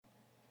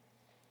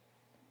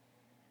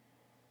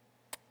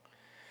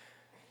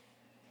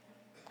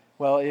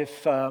Well,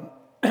 if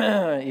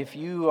if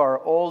you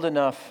are old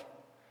enough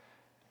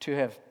to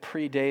have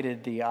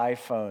predated the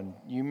iPhone,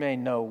 you may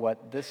know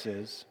what this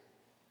is.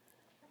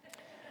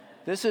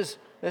 This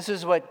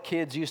is what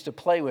kids used to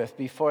play with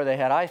before they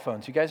had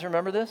iPhones. You guys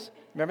remember this?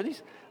 Remember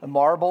these? A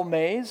marble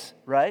maze,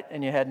 right?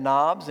 And you had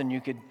knobs, and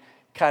you could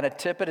kind of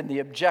tip it, and the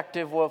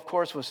objective, well, of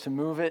course, was to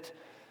move it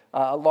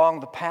along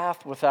the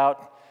path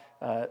without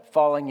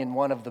falling in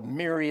one of the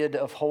myriad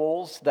of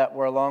holes that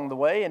were along the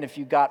way. And if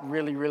you got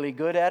really, really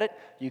good at it,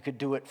 you could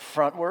do it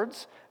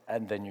frontwards,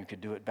 and then you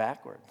could do it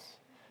backwards.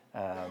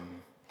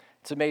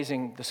 It's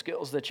amazing the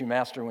skills that you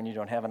master when you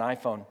don't have an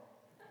iPhone.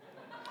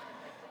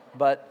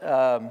 But,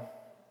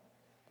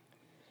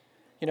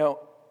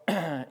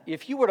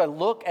 if you were to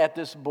look at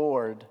this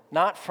board,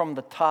 not from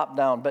the top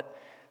down, but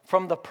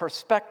from the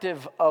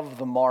perspective of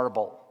the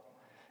marble,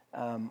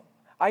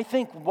 I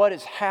think what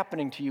is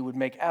happening to you would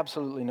make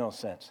absolutely no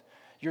sense.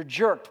 You're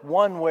jerked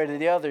one way to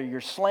the other. You're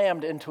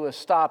slammed into a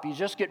stop. You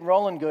just get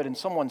rolling good, and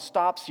someone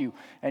stops you,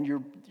 and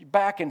you're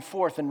back and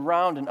forth and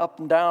round and up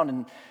and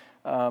down,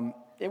 and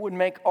it would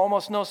make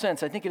almost no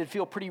sense. I think it would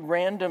feel pretty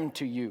random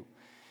to you,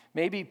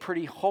 maybe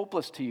pretty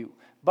hopeless to you.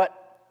 But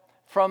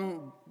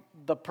from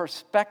the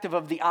perspective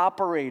of the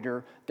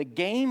operator, the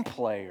game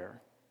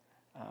player,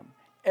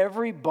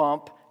 every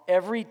bump,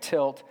 every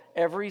tilt,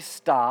 every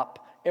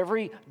stop,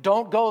 every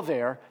don't go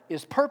there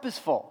is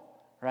purposeful,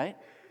 right?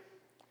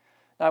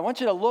 Now, I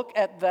want you to look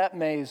at that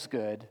maze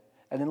good,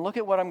 and then look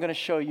at what I'm going to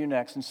show you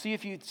next and see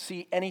if you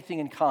see anything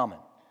in common,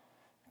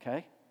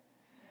 okay?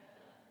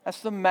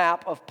 That's the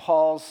map of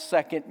Paul's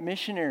second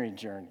missionary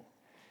journey.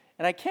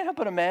 And I can't help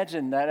but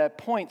imagine that at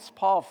points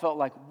Paul felt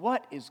like,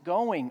 what is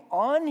going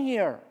on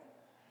here?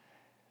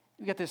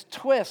 You get this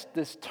twist,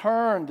 this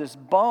turn, this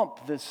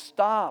bump, this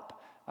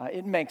stop.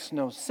 It makes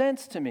no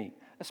sense to me.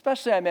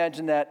 Especially I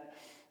imagine that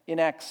in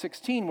Acts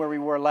 16 where we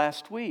were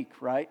last week,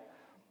 right?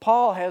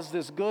 Paul has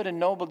this good and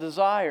noble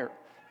desire.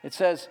 It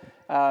says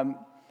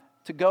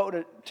to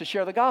go to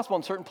share the gospel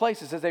in certain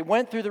places. As they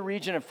went through the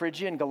region of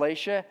Phrygia and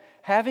Galatia,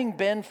 having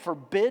been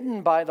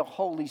forbidden by the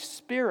Holy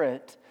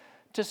Spirit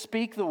to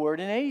speak the word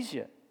in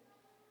Asia.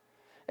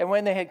 And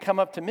when they had come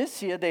up to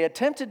Mysia, they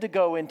attempted to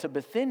go into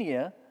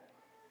Bithynia,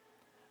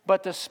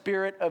 but the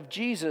Spirit of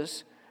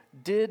Jesus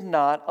did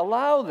not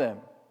allow them.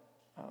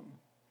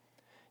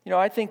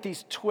 I think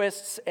these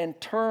twists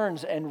and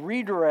turns and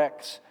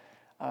redirects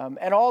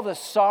and all the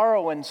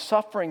sorrow and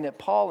suffering that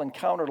Paul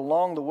encountered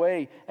along the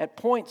way at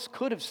points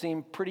could have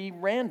seemed pretty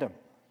random.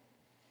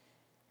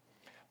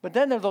 But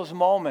then there are those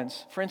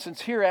moments, for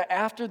instance, here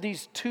after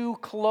these two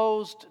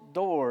closed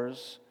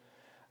doors,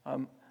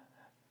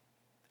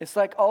 it's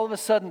like all of a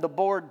sudden the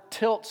board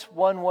tilts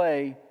one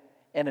way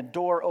and a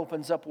door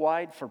opens up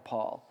wide for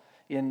Paul.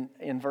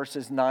 In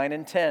verses 9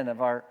 and 10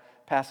 of our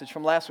passage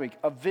from last week,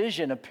 a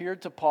vision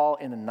appeared to Paul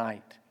in the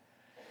night.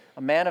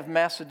 A man of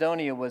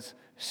Macedonia was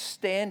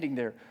standing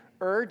there,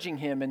 urging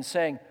him and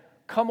saying,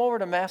 "Come over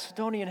to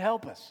Macedonia and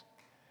help us."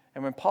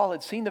 And when Paul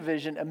had seen the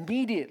vision,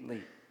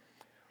 immediately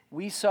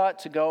we sought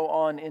to go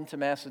on into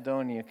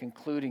Macedonia,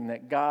 concluding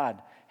that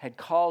God had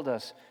called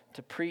us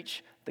to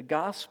preach the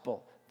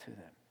gospel to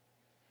them.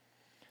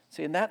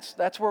 See, and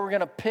that's where we're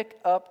going to pick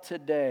up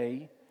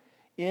today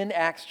in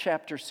Acts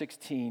chapter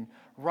 16,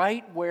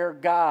 right where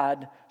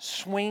God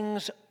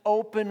swings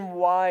open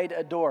wide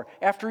a door.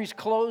 After he's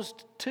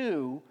closed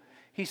two,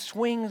 he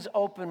swings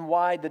open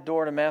wide the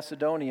door to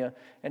Macedonia.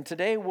 And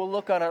today we'll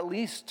look on at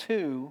least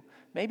two,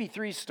 maybe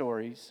three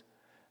stories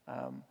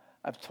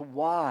as to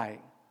why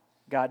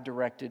God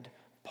directed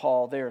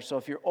Paul there. So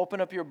if you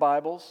open up your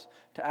Bibles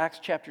to Acts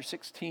chapter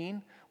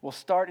 16, we'll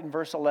start in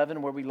verse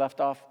 11 where we left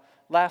off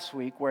last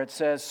week, where it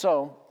says,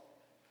 "So,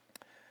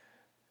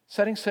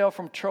 setting sail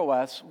from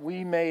Troas,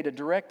 we made a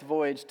direct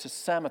voyage to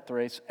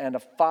Samothrace and a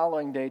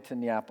following day to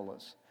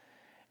Neapolis.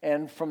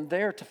 And from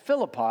there to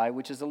Philippi,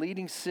 which is a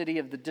leading city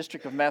of the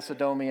district of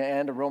Macedonia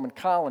and a Roman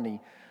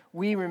colony.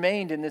 We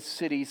remained in this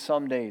city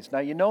some days." Now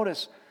you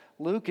notice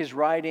Luke is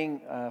writing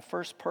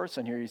first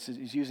person here.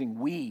 He's using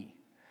we.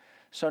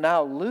 So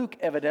now Luke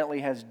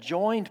evidently has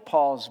joined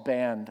Paul's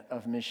band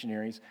of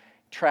missionaries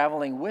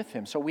traveling with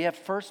him. So we have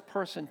first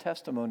person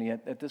testimony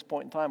at this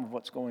point in time of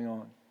what's going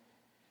on.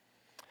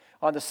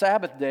 On the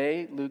Sabbath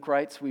day, Luke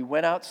writes, "We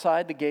went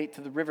outside the gate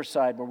to the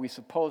riverside where we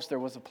supposed there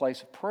was a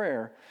place of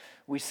prayer.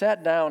 We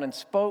sat down and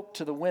spoke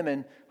to the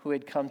women who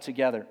had come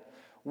together.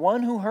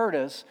 One who heard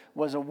us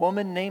was a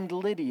woman named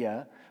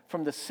Lydia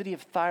from the city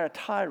of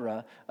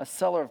Thyatira, a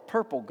seller of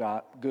purple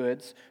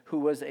goods, who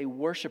was a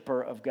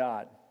worshiper of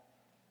God."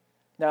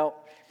 Now,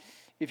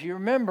 if you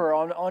remember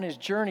on his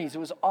journeys, it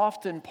was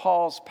often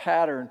Paul's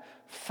pattern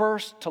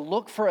first to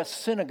look for a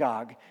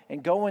synagogue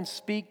and go and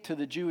speak to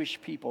the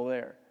Jewish people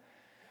there.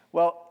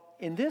 Well,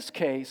 in this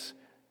case,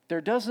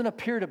 there doesn't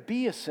appear to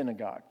be a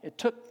synagogue. It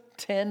took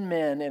 10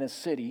 men in a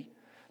city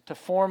to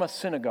form a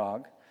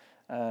synagogue.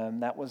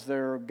 That was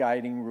their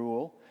guiding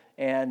rule.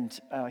 And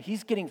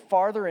he's getting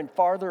farther and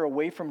farther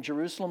away from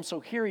Jerusalem.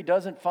 So here he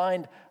doesn't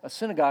find a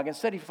synagogue.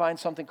 Instead, he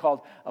finds something called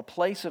a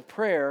place of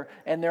prayer.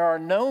 And there are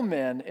no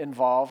men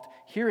involved.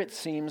 Here it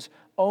seems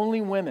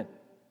only women.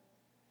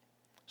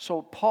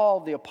 So Paul,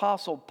 the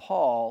Apostle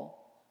Paul,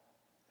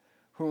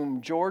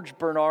 whom George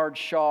Bernard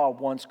Shaw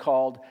once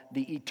called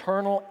the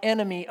eternal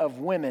enemy of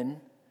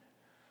women,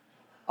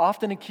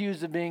 often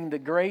accused of being the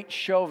great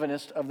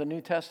chauvinist of the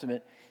New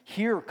Testament,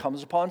 here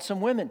comes upon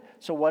some women.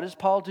 So what does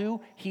Paul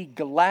do? He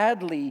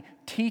gladly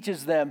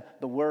teaches them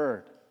the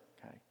word.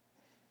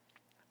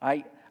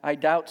 Okay. I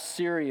doubt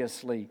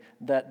seriously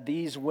that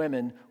these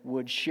women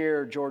would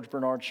share George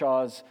Bernard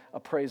Shaw's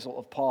appraisal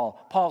of Paul.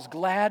 Paul's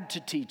glad to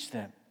teach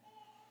them.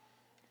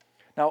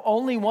 Now,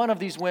 only one of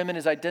these women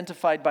is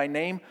identified by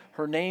name.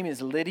 Her name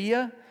is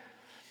Lydia.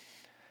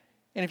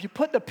 And if you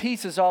put the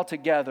pieces all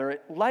together,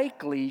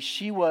 likely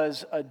she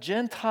was a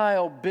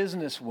Gentile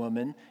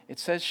businesswoman. It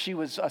says she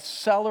was a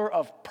seller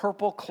of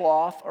purple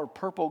cloth or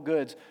purple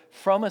goods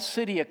from a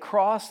city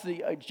across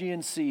the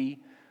Aegean Sea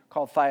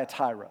called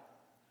Thyatira.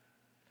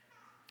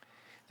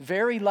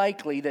 Very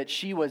likely that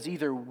she was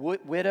either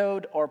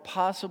widowed or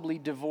possibly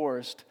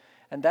divorced.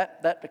 And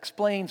that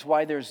explains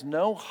why there's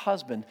no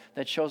husband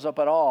that shows up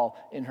at all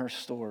in her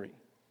story.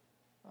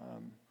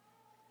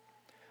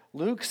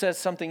 Luke says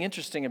something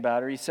interesting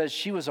about her. He says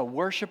she was a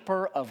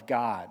worshiper of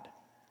God.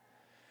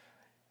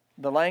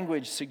 The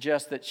language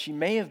suggests that she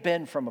may have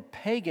been from a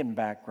pagan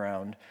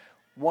background,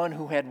 one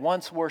who had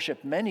once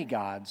worshipped many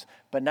gods,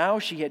 but now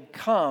she had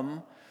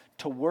come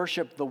to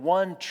worship the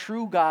one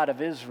true God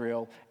of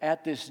Israel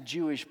at this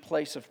Jewish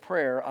place of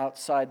prayer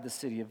outside the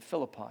city of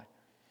Philippi.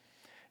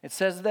 It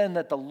says then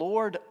that the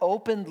Lord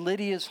opened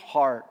Lydia's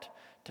heart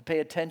to pay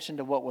attention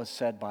to what was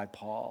said by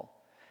Paul.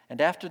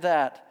 And after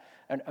that,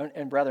 and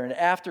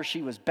after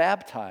she was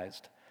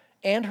baptized,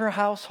 and her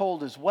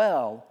household as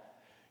well,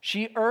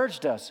 she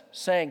urged us,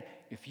 saying,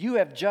 "If you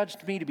have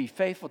judged me to be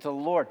faithful to the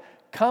Lord,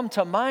 come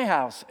to my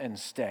house and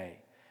stay."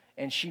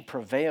 And she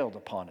prevailed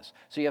upon us.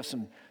 So you have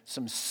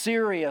some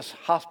serious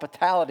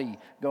hospitality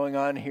going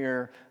on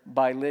here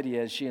by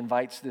Lydia as she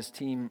invites this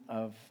team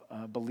of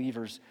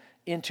believers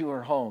into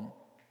her home.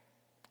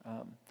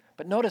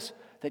 But notice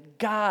that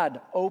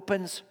God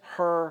opens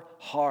her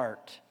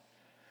heart.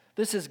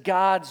 This is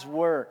God's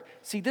work.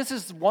 See, this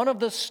is one of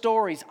the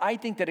stories, I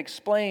think, that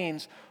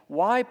explains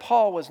why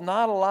Paul was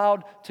not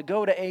allowed to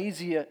go to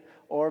Asia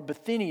or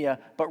Bithynia,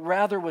 but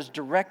rather was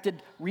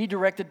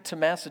redirected to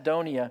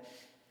Macedonia.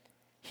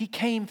 He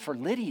came for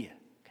Lydia.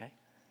 Okay?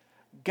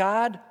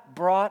 God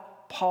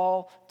brought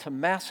Paul to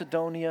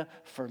Macedonia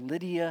for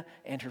Lydia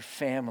and her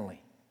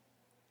family.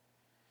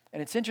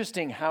 And it's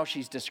interesting how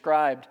she's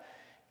described.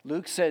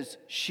 Luke says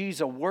she's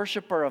a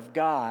worshiper of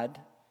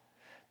God,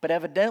 but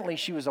evidently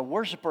she was a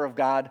worshiper of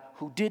God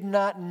who did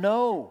not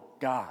know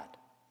God.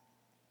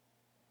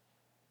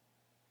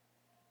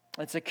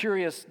 It's a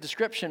curious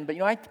description, but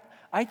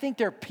I think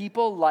there are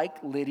people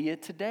like Lydia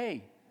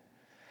today.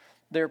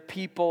 There are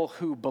people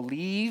who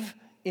believe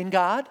in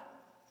God,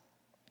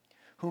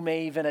 who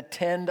may even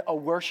attend a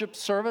worship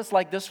service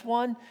like this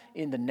one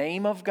in the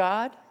name of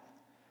God,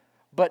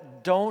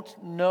 but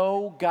don't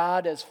know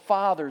God as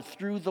Father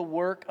through the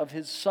work of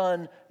His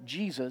Son,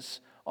 Jesus,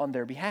 on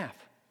their behalf.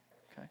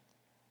 Okay?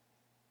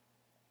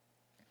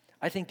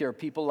 I think there are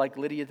people like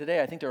Lydia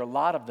today. I think there are a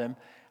lot of them.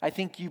 I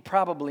think you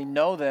probably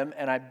know them,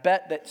 and I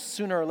bet that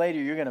sooner or later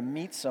you're going to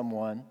meet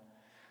someone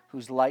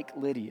who's like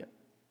Lydia.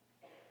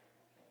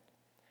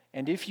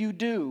 And if you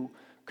do,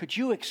 could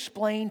you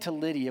explain to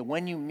Lydia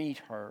when you meet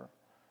her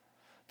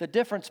the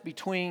difference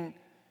between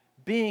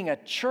being a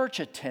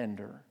church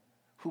attender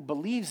who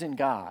believes in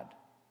God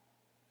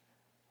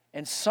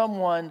and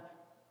someone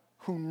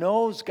who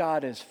knows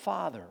God as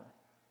Father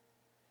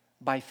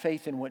by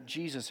faith in what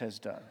Jesus has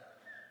done?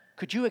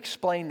 Could you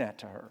explain that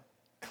to her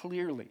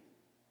clearly?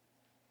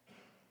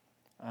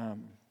 I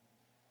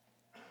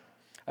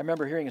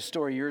remember hearing a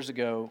story years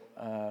ago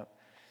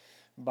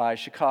by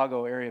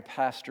Chicago area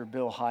pastor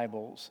Bill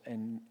Hybels,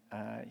 and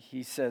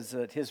he says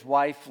that his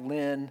wife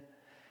Lynn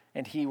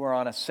and he were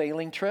on a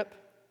sailing trip,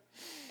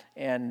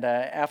 and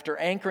after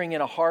anchoring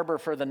in a harbor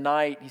for the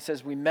night, he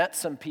says we met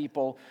some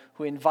people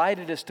who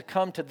invited us to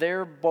come to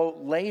their boat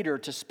later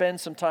to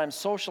spend some time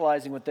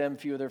socializing with them, a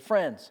few of their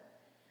friends.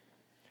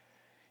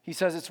 He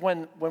says it's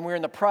when we were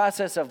in the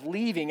process of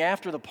leaving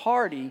after the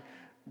party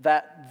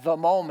that the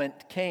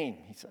moment came,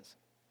 he says.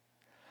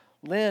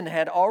 Lynn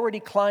had already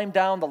climbed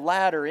down the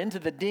ladder into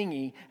the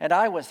dinghy, and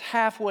I was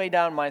halfway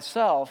down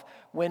myself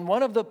when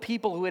one of the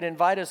people who had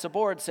invited us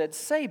aboard said,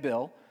 "Say,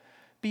 Bill,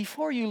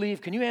 before you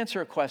leave, can you answer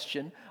a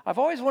question? I've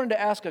always wanted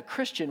to ask a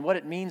Christian what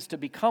it means to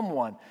become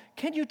one.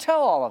 Can you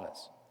tell all of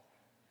us?"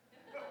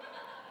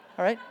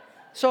 All right?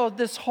 So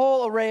this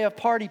whole array of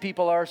party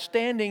people are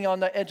standing on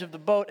the edge of the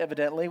boat,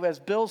 evidently, as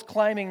Bill's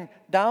climbing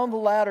down the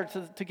ladder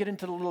to get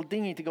into the little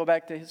dinghy to go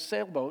back to his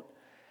sailboat,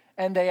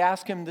 and they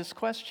ask him this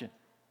question.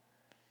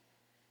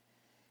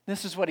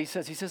 This is what he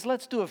says. He says,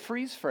 let's do a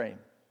freeze frame.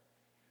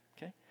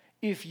 Okay?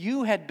 If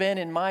you had been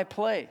in my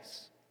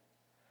place,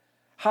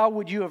 How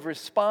would you have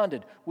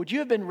responded? Would you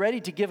have been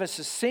ready to give a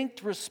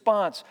succinct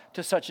response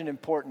to such an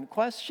important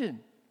question?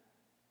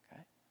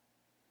 Okay.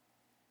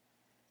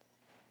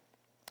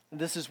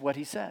 This is what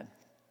he said.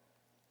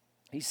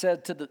 He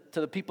said to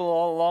the people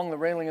all along the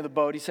railing of the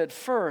boat, he said,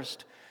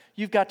 first,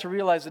 you've got to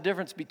realize the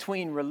difference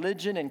between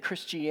religion and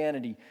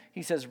Christianity.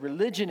 He says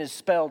religion is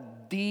spelled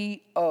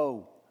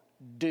D-O,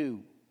 do,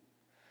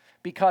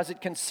 because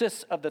it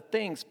consists of the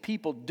things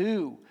people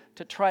do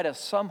to try to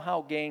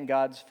somehow gain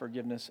God's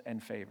forgiveness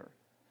and favor.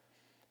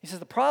 He says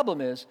the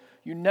problem is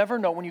you never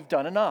know when you've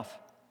done enough.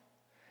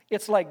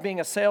 It's like being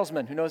a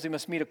salesman who knows he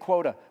must meet a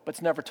quota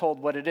but's never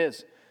told what it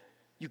is.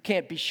 You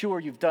can't be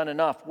sure you've done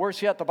enough.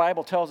 Worse yet, the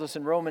Bible tells us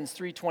in Romans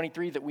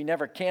 3:23 that we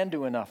never can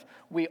do enough.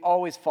 We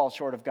always fall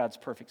short of God's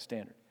perfect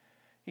standard.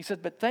 He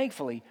said, but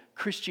thankfully,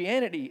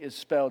 Christianity is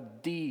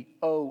spelled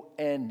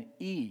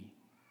D-O-N-E,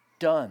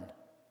 done,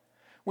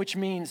 which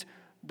means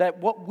that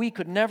what we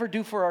could never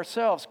do for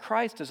ourselves,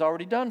 Christ has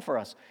already done for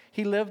us.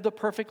 He lived the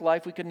perfect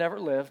life we could never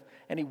live,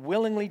 and he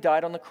willingly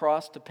died on the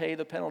cross to pay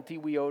the penalty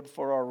we owed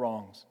for our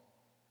wrongs.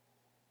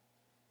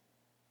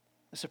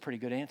 That's a pretty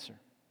good answer.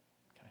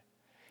 Okay.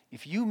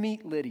 If you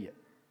meet Lydia,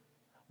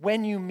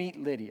 when you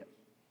meet Lydia,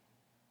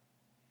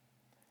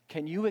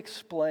 can you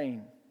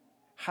explain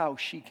how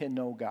she can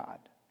know God?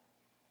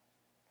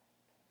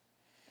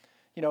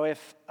 You know,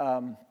 if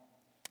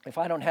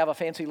I don't have a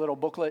fancy little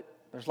booklet,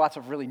 there's lots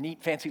of really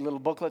neat, fancy little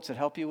booklets that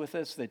help you with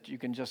this that you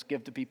can just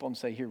give to people and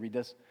say, here, read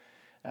this.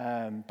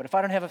 But if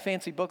I don't have a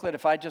fancy booklet,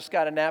 if I just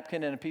got a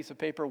napkin and a piece of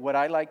paper,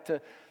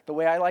 the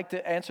way I like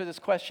to answer this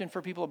question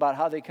for people about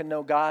how they can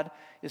know God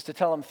is to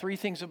tell them 3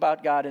 things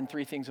about God and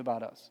 3 things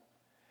about us.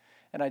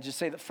 And I just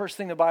say the first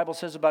thing the Bible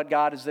says about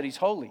God is that he's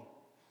holy.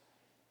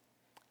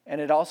 And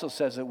it also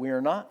says that we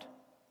are not.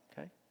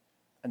 Okay?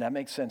 And that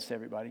makes sense to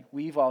everybody.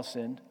 We've all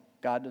sinned.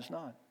 God does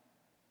not.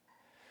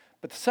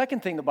 But the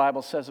second thing the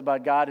Bible says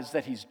about God is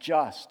that he's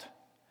just.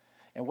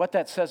 And what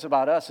that says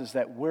about us is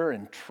that we're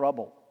in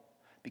trouble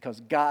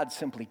because God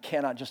simply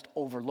cannot just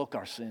overlook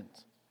our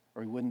sins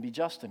or he wouldn't be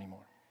just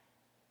anymore.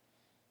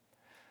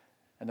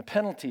 And the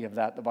penalty of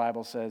that, the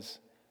Bible says,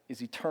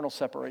 is eternal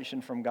separation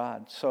from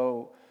God.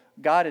 So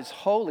God is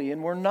holy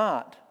and we're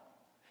not.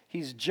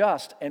 He's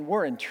just and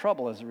we're in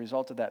trouble as a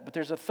result of that. But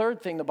there's a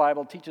third thing the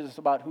Bible teaches us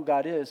about who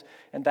God is,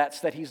 and that's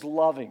that he's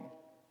loving.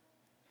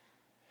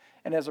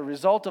 And as a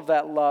result of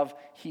that love,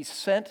 he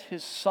sent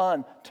his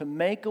son to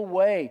make a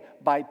way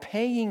by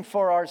paying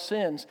for our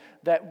sins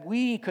that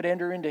we could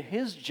enter into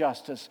his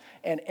justice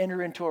and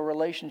enter into a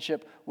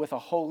relationship with a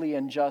holy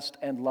and just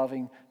and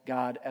loving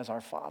God as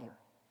our Father.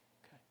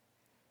 Okay.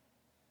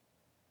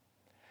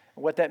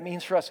 And what that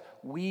means for us,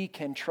 we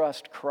can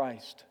trust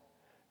Christ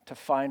to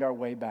find our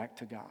way back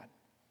to God.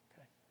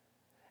 Okay.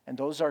 And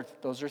those are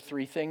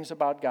 3 things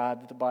about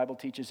God that the Bible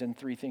teaches and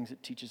 3 things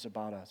it teaches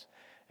about us.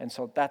 And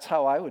so that's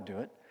how I would do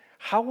it.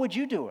 How would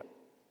you do it?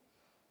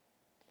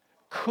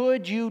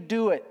 Could you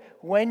do it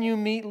when you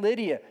meet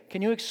Lydia?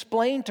 Can you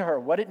explain to her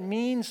what it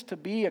means to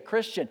be a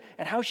Christian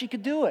and how she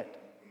could do it?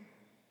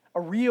 A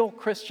real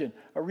Christian,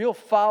 a real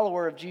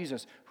follower of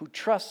Jesus who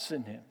trusts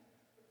in him.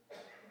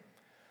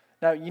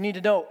 Now, you need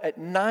to know, at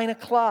 9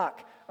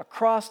 o'clock,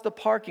 across the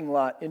parking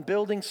lot in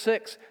Building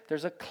 6,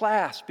 there's a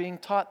class being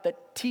taught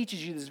that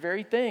teaches you this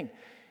very thing.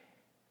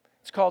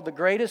 It's called The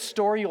Greatest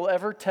Story You'll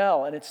Ever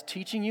Tell, and it's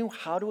teaching you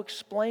how to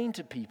explain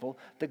to people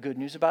the good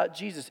news about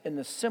Jesus in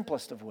the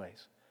simplest of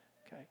ways.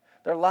 Okay?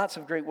 There are lots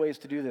of great ways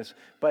to do this,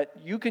 but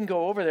you can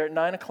go over there at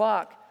 9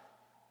 o'clock,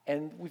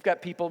 and we've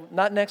got people,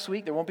 not next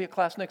week, there won't be a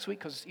class next week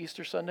because it's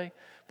Easter Sunday,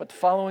 but the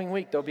following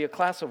week there'll be a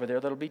class over there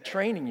that'll be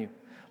training you.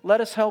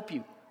 Let us help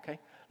you. Okay?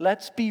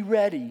 Let's be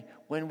ready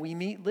when we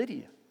meet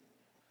Lydia.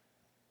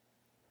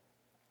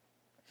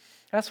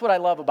 That's what I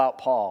love about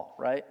Paul,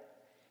 right?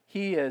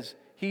 He's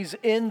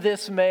in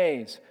this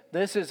maze.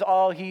 This is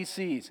all he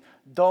sees.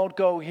 Don't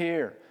go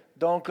here.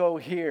 Don't go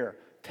here.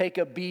 Take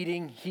a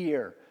beating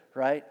here,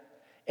 right?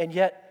 And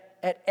yet,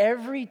 at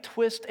every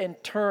twist and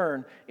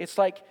turn, it's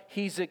like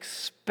he's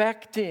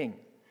expecting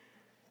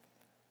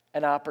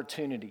an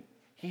opportunity.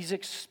 He's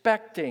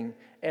expecting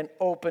an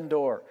open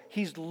door.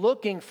 He's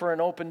looking for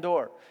an open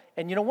door.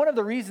 And you know, one of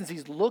the reasons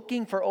he's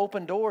looking for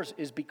open doors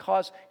is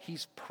because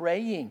he's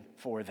praying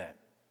for them.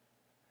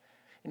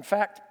 In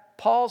fact,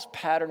 Paul's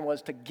pattern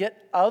was to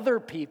get other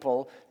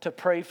people to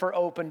pray for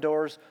open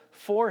doors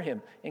for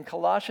him. In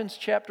Colossians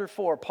chapter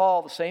 4,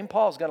 Paul, the same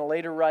Paul, is going to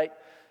later write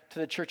to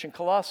the church in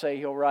Colossae,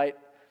 he'll write,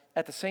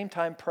 at the same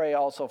time, pray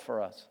also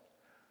for us.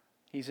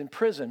 He's in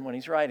prison when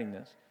he's writing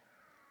this.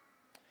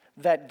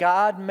 That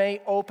God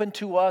may open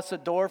to us a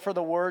door for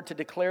the word to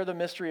declare the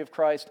mystery of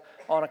Christ,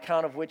 on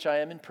account of which I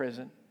am in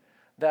prison,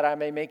 that I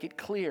may make it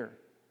clear,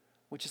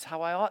 which is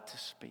how I ought to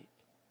speak.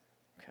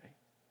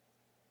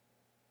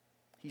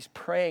 He's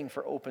praying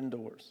for open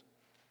doors.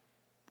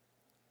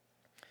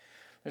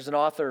 There's an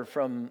author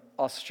from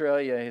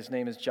Australia, his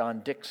name is John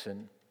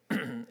Dixon,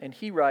 and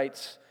he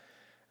writes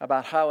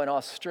about how in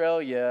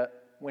Australia,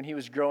 when he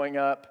was growing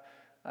up,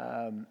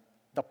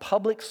 the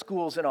public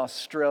schools in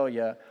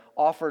Australia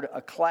offered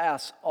a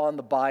class on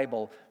the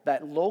Bible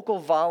that local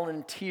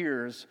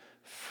volunteers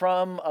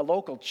from a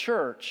local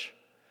church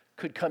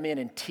could come in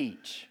and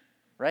teach,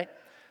 right?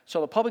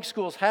 So the public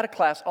schools had a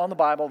class on the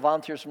Bible.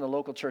 Volunteers from the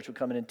local church would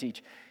come in and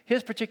teach.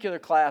 His particular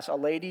class, a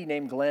lady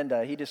named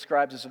Glenda, he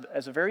describes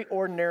as a very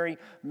ordinary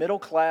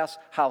middle-class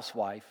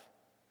housewife,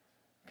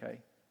 okay,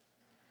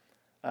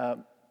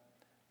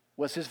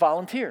 was his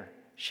volunteer.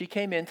 She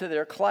came into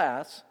their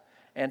class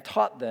and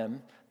taught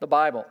them the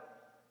Bible.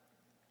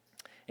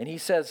 And he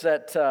says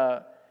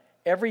that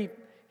every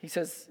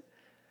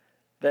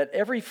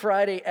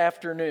Friday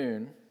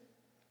afternoon,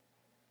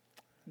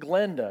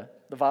 Glenda,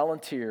 the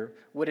volunteer,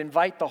 would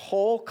invite the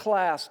whole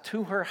class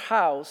to her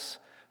house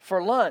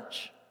for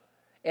lunch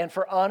and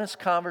for honest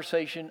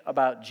conversation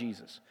about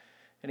Jesus.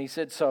 And he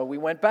said, so we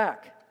went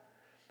back.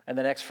 And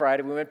the next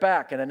Friday we went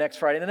back, and the next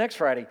Friday, and the next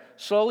Friday.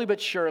 Slowly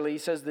but surely, he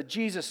says, the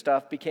Jesus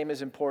stuff became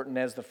as important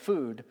as the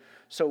food.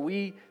 So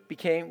we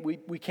came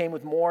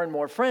with more and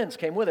more friends,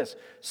 came with us.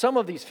 Some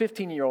of these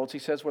 15-year-olds, he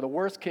says, were the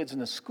worst kids in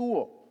the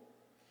school.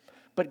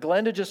 But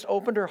Glenda just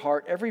opened her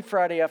heart every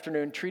Friday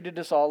afternoon, treated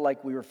us all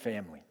like we were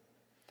family.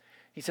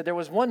 He said, there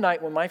was one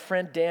night when my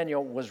friend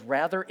Daniel was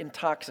rather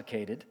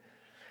intoxicated,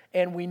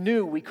 and we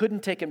knew we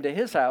couldn't take him to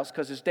his house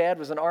because his dad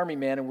was an army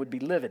man and would be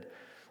livid.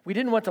 We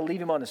didn't want to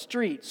leave him on the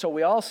street, so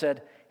we all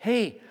said,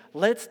 hey,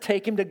 let's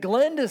take him to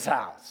Glenda's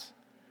house.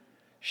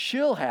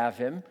 She'll have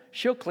him.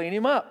 She'll clean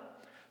him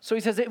up. So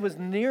he says it was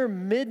near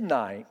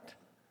midnight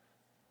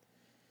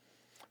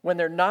when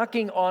they're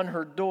knocking on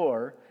her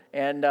door,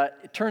 and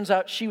it turns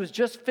out she was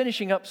just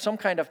finishing up some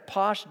kind of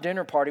posh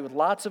dinner party with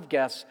lots of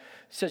guests.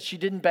 He says she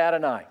didn't bat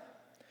an eye.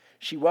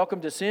 She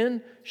welcomed us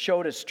in,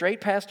 showed us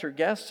straight past her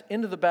guests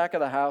into the back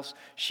of the house.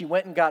 She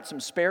went and got some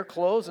spare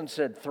clothes and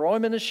said, throw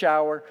him in the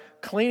shower,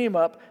 clean him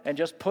up, and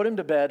just put him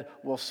to bed.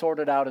 We'll sort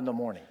it out in the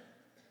morning.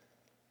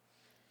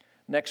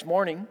 Next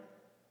morning,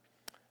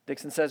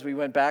 Dixon says we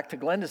went back to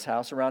Glenda's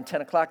house around 10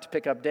 o'clock to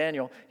pick up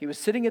Daniel. He was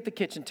sitting at the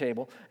kitchen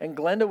table, and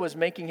Glenda was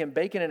making him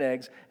bacon and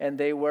eggs, and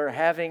they were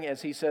having,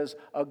 as he says,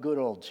 a good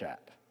old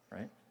chat,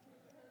 right?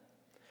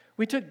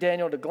 We took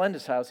Daniel to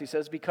Glenda's house, he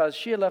says, because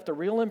she had left a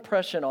real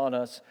impression on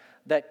us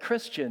that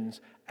Christians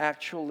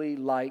actually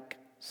like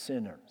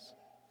sinners.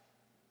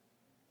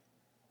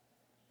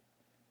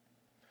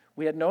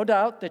 We had no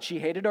doubt that she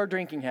hated our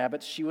drinking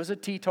habits. She was a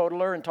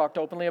teetotaler and talked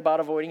openly about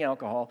avoiding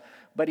alcohol.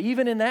 But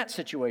even in that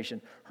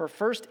situation, her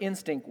first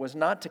instinct was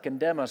not to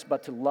condemn us,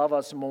 but to love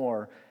us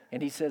more.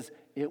 And he says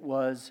it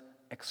was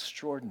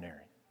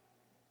extraordinary.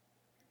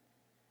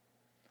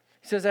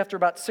 He says after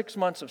about 6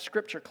 months of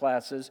scripture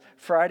classes,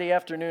 Friday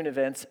afternoon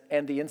events,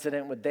 and the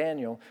incident with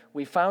Daniel,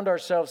 we found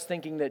ourselves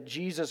thinking that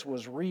Jesus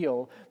was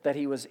real, that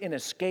he was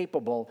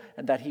inescapable,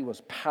 and that he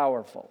was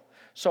powerful.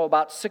 So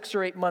about 6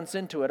 or 8 months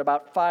into it,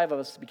 about 5 of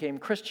us became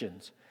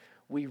Christians.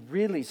 We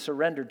really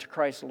surrendered to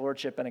Christ's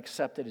lordship and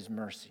accepted his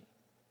mercy.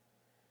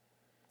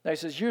 Now he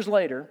says, years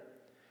later,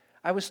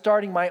 I was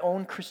starting my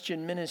own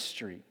Christian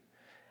ministry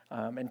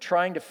and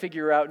trying to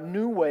figure out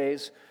new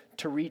ways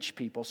to reach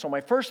people. So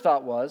my first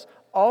thought was,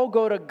 I'll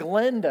go to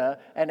Glenda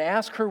and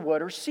ask her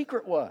what her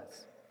secret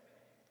was.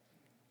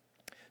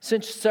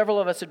 Since several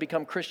of us had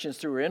become Christians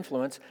through her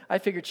influence, I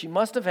figured she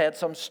must have had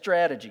some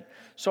strategy.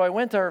 So I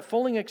went to her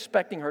fully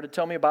expecting her to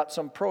tell me about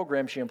some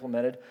program she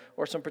implemented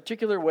or some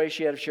particular way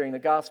she had of sharing the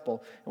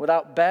gospel. And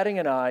without batting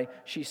an eye,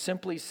 she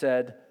simply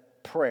said,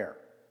 prayer.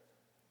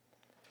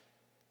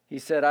 He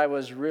said, I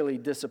was really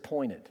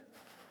disappointed.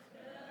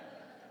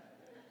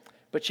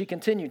 But she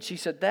continued. She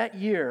said, that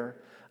year,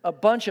 a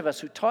bunch of us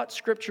who taught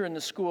scripture in the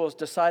schools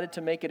decided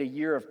to make it a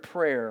year of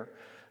prayer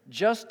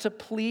just to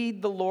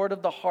plead the Lord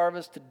of the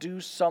harvest to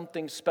do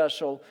something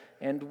special,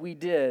 and we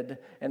did.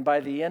 And by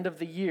the end of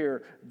the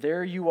year,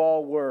 there you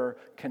all were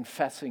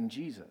confessing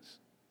Jesus.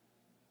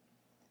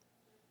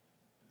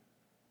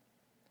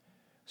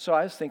 So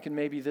I was thinking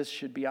maybe this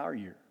should be our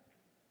year.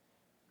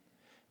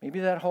 Maybe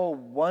that whole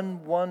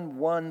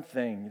 1-1-1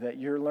 thing that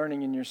you're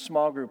learning in your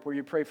small group, where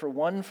you pray for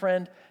one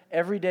friend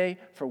every day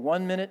for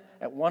 1 minute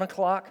at 1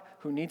 o'clock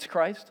who needs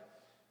Christ.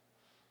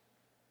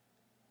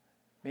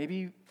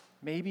 Maybe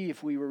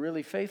if we were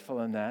really faithful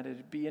in that,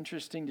 it'd be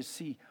interesting to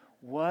see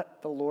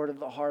what the Lord of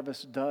the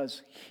harvest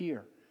does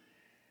here.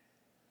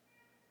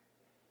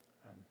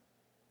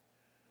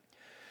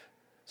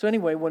 So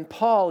anyway, when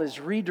Paul is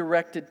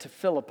redirected to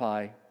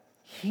Philippi,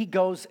 he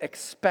goes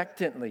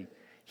expectantly.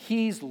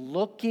 He's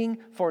looking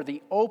for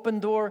the open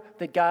door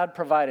that God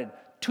provided.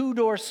 2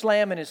 doors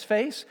slam in his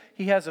face.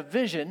 He has a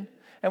vision.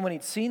 And when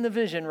he'd seen the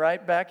vision,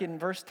 right back in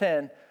verse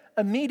 10,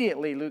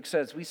 immediately, Luke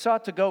says, we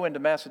sought to go into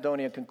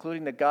Macedonia,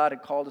 concluding that God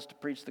had called us to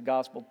preach the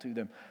gospel to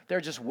them.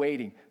 They're just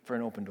waiting for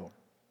an open door.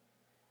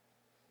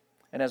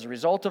 And as a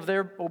result of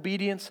their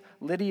obedience,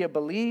 Lydia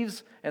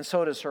believes, and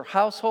so does her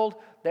household.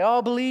 They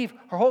all believe.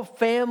 Her whole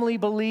family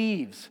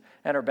believes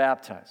and are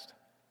baptized.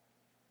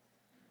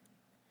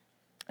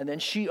 And then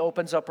she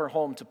opens up her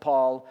home to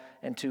Paul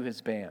and to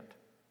his band.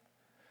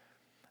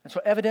 And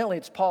so evidently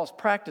it's Paul's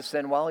practice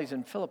then while he's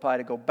in Philippi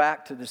to go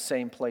back to the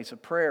same place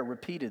of prayer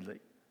repeatedly.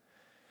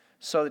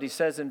 So that he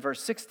says in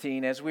verse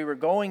 16, as we were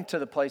going to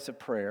the place of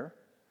prayer,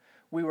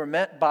 we were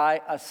met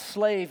by a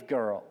slave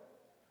girl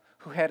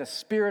who had a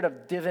spirit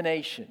of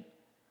divination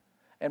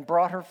and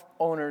brought her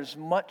owners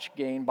much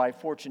gain by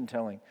fortune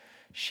telling.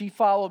 She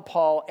followed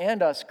Paul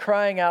and us,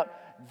 crying out,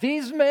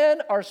 "These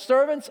men are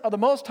servants of the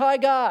Most High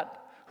God,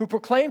 who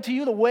proclaim to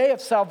you the way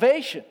of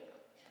salvation."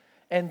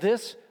 And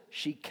this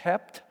she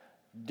kept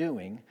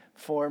doing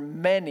for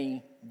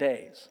many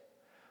days.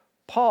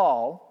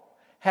 Paul,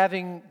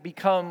 having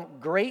become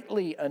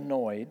greatly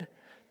annoyed,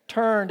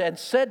 turned and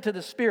said to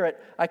the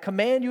Spirit, "I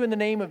command you in the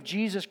name of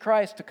Jesus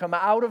Christ to come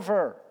out of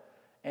her."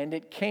 And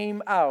it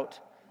came out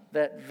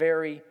that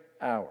very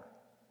hour.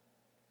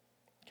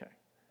 Okay.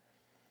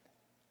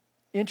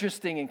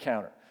 Interesting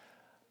encounter.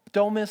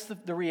 Don't miss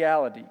the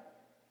reality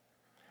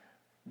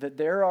that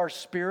there are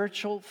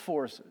spiritual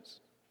forces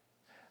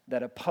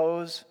that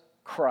oppose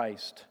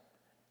Christ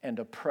and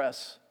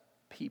oppress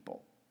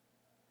people.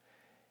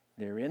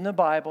 They're in the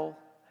Bible,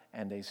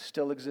 and they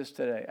still exist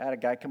today. I had a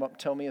guy come up and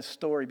tell me a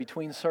story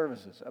between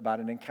services about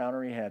an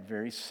encounter he had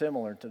very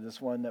similar to this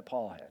one that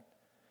Paul had.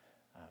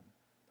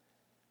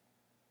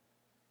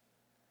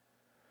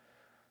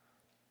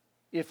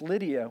 If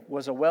Lydia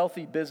was a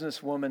wealthy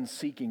businesswoman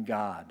seeking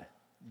God,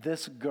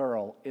 this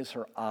girl is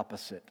her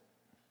opposite.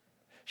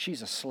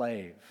 She's a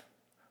slave,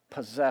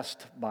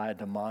 possessed by a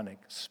demonic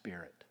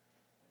spirit.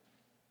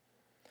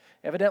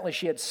 Evidently,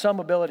 she had some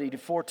ability to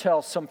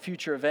foretell some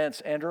future events,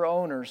 and her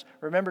owners,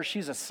 remember,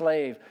 she's a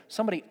slave,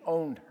 somebody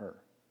owned her.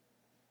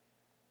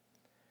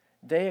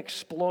 They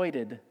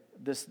exploited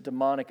this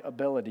demonic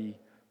ability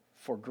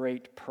for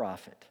great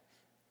profit.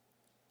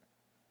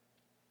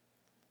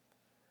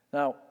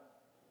 Now,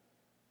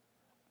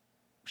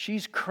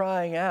 she's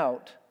crying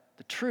out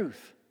the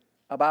truth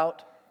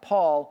about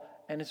Paul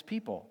and his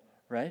people,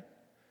 right?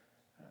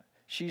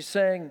 She's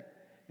saying,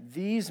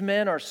 "These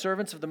men are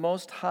servants of the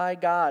Most High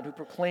God who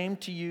proclaim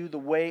to you the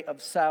way of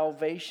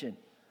salvation."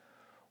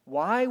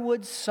 Why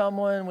would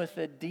someone with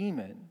a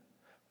demon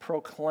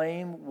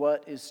proclaim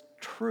what is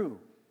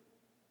true?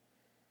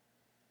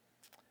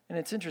 And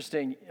it's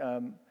interesting.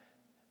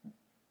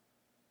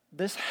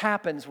 This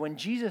happens when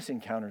Jesus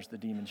encounters the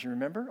demons. You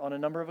remember? On a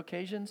number of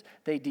occasions,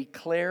 they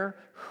declare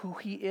who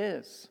he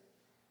is.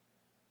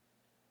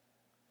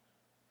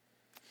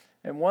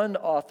 And one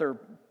author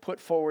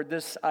put forward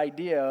this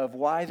idea of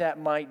why that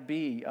might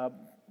be.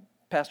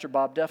 Pastor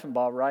Bob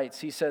Deffinbaugh writes,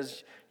 he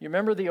says, you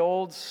remember the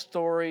old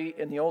story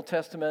in the Old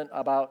Testament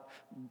about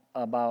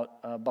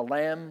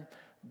Balaam,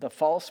 the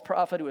false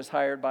prophet who was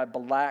hired by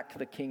Balak,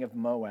 the king of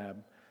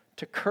Moab,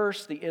 to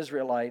curse the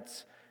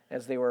Israelites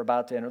as they were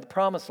about to enter the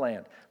promised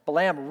land.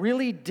 Balaam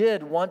really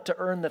did want to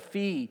earn the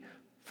fee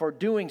for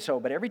doing so,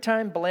 but every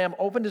time Balaam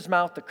opened his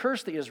mouth to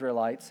curse the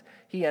Israelites,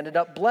 he ended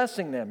up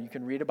blessing them. You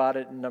can read about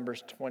it in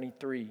Numbers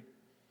 23.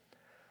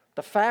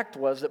 The fact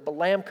was that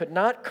Balaam could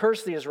not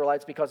curse the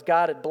Israelites because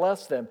God had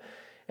blessed them.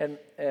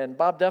 And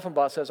Bob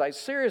Deffinbaugh says, "I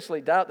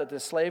seriously doubt that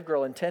this slave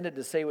girl intended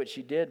to say what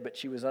she did, but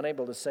she was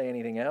unable to say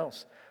anything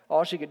else.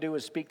 All she could do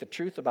was speak the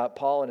truth about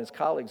Paul and his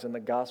colleagues and the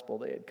gospel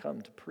they had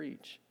come to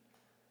preach."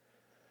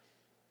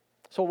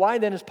 So why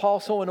then is Paul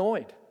so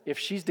annoyed if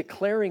she's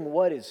declaring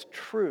what is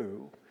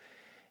true?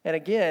 And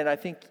again, I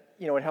think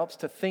it helps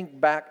to think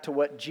back to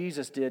what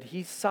Jesus did.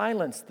 He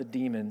silenced the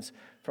demons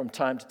from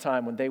time to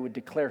time when they would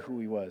declare who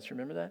he was.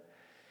 Remember that?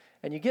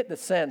 And you get the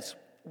sense,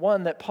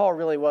 one, that Paul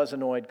really was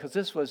annoyed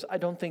because I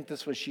don't think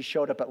this was she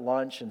showed up at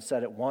lunch and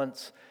said it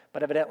once,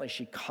 but evidently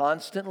she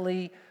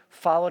constantly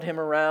followed him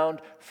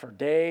around for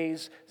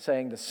days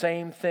saying the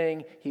same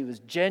thing. He was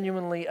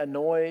genuinely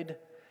annoyed.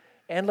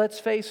 And let's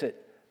face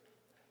it,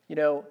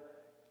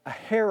 a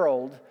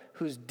herald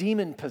who's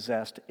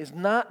demon-possessed is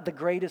not the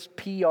greatest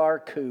PR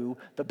coup,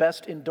 the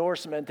best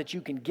endorsement that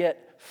you can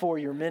get for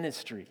your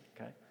ministry,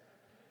 okay?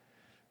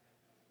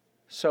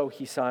 So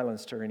he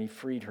silenced her and he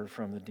freed her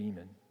from the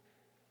demon.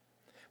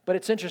 But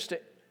it's interesting,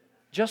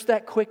 just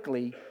that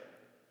quickly,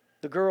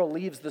 the girl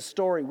leaves the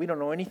story. We don't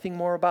know anything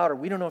more about her.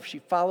 We don't know if she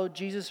followed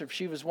Jesus or if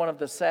she was one of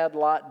the sad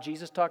lot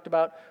Jesus talked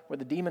about, where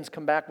the demons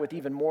come back with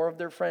even more of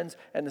their friends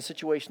and the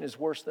situation is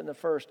worse than the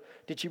first.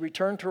 Did she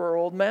return to her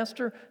old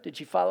master? Did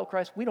she follow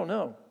Christ? We don't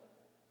know.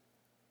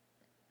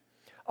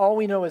 All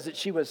we know is that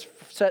she was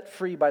set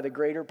free by the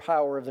greater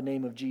power of the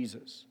name of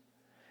Jesus.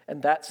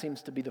 And that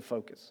seems to be the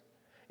focus.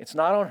 It's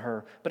not on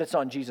her, but it's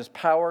on Jesus'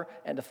 power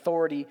and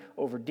authority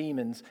over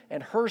demons.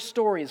 And her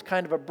story is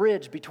kind of a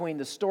bridge between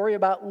the story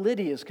about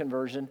Lydia's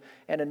conversion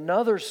and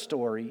another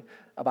story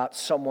about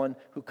someone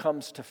who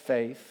comes to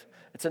faith.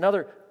 It's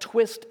another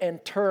twist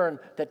and turn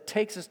that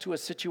takes us to a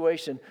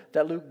situation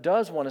that Luke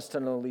does want us to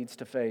know leads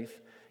to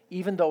faith,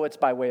 even though it's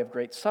by way of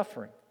great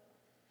suffering.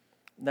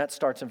 And that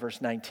starts in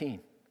verse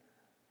 19.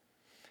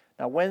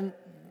 Now, when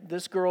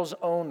this girl's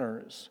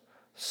owners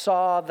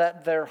saw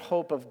that their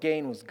hope of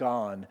gain was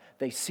gone,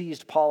 they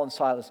seized Paul and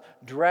Silas,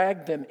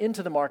 dragged them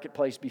into the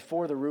marketplace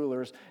before the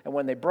rulers, and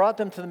when they brought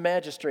them to the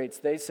magistrates,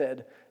 they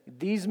said,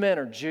 "These men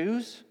are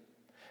Jews,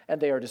 and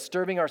they are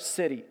disturbing our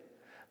city.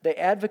 They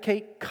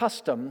advocate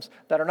customs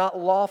that are not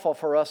lawful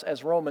for us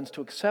as Romans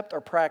to accept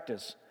or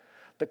practice.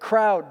 The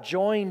crowd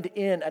joined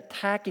in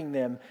attacking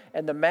them,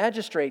 and the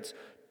magistrates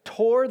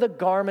tore the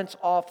garments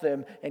off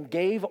them and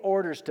gave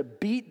orders to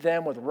beat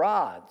them with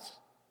rods.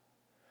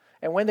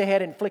 And when they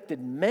had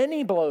inflicted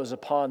many blows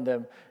upon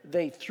them,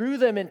 they threw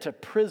them into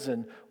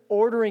prison,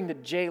 ordering the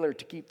jailer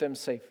to keep them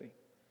safely.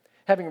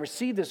 Having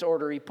received this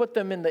order, he put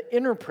them in the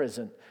inner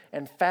prison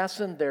and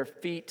fastened their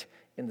feet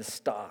in the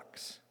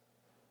stocks.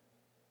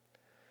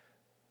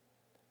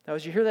 Now,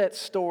 as you hear that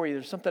story,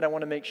 there's something I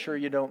want to make sure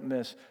you don't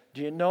miss.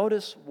 Do you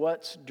notice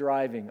what's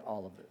driving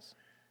all of this?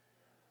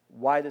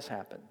 Why this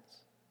happens?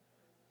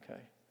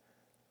 Okay.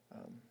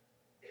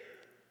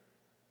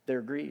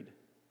 Their greed.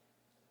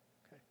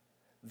 Okay.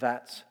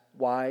 That's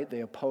why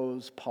they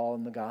oppose Paul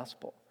and the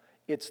gospel.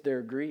 It's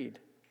their greed.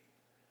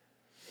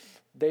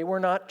 They were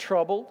not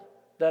troubled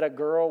that a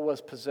girl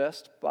was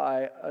possessed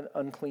by an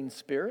unclean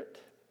spirit.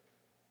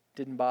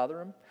 Didn't bother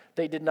them.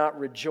 They did not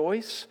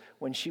rejoice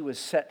when she was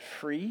set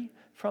free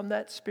from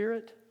that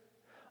spirit.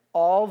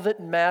 All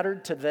that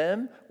mattered to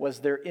them was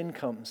their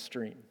income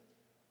stream.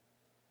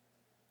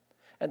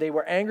 And they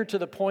were angered to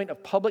the point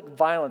of public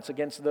violence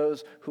against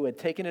those who had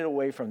taken it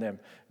away from them.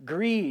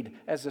 Greed,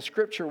 as the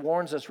scripture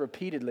warns us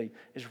repeatedly,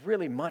 is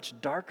really much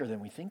darker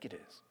than we think it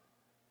is.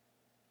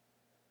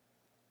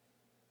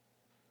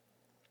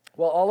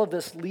 Well, all of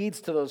this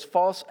leads to those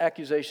false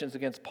accusations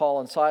against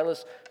Paul and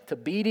Silas, to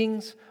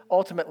beatings,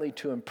 ultimately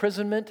to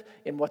imprisonment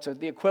in what's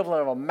the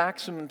equivalent of a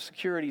maximum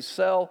security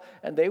cell,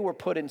 and they were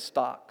put in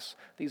stocks.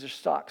 These are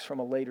stocks from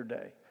a later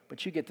day,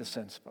 but you get the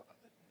sense of it.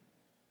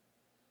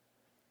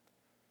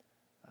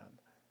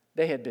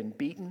 They had been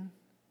beaten,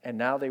 and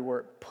now they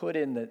were put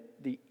in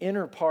the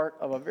inner part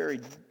of a very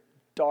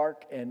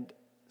dark and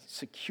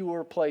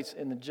secure place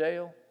in the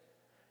jail,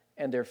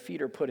 and their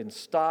feet are put in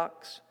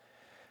stocks.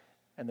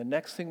 And the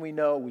next thing we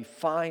know, we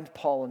find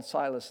Paul and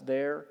Silas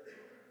there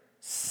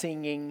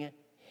singing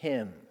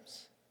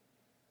hymns.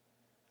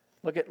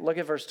 Look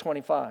at verse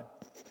 25.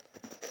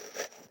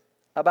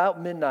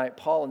 About midnight,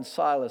 Paul and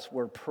Silas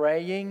were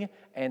praying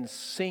and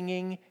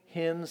singing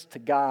hymns to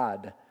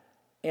God,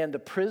 and the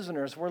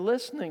prisoners were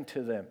listening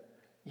to them.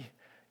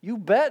 You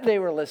bet they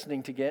were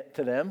listening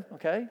to them,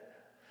 okay?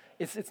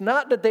 It's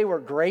not that they were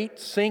great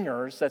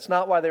singers. That's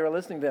not why they were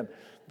listening to them.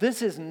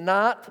 This is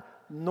not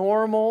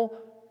normal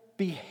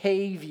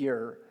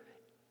behavior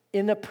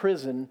in a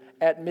prison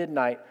at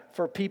midnight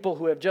for people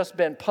who have just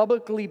been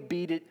publicly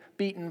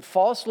beaten,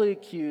 falsely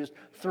accused,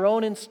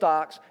 thrown in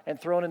stocks,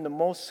 and thrown in the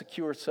most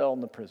secure cell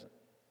in the prison.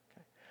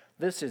 Okay?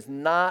 This is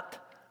not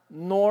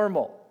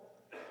normal.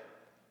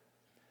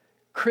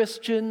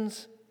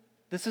 Christians,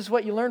 this is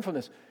what you learn from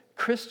this.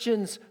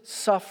 Christians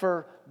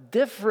suffer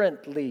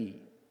differently.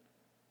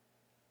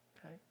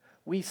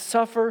 We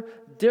suffer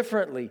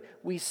differently.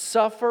 We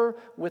suffer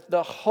with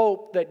the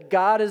hope that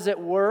God is at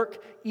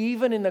work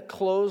even in the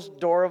closed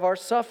door of our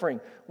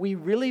suffering. We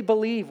really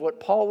believe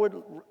what Paul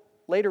would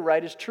later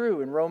write is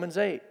true in Romans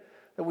 8,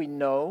 that we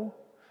know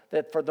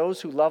that for those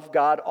who love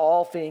God,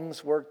 all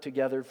things work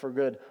together for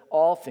good.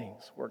 All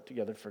things work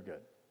together for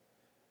good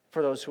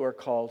for those who are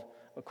called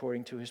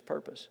according to his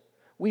purpose.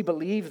 We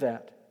believe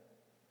that.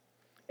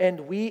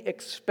 And we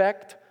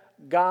expect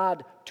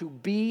God to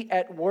be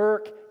at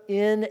work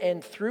in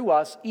and through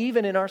us,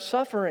 even in our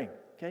suffering.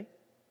 Okay?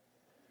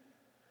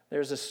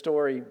 There's a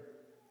story,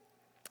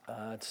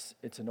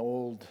 it's an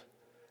old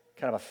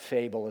kind of a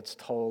fable it's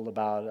told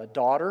about a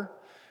daughter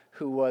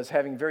who was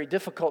having very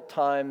difficult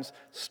times,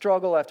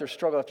 struggle after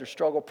struggle after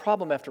struggle,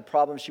 problem after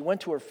problem. She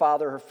went to her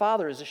father. Her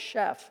father is a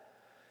chef.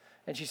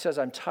 And she says,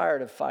 I'm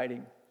tired of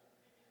fighting.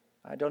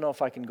 I don't know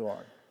if I can go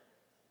on.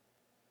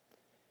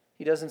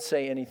 He doesn't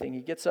say anything.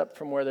 He gets up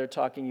from where they're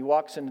talking. He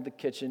walks into the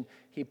kitchen.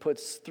 He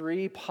puts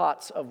 3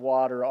 pots of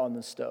water on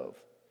the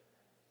stove,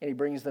 and he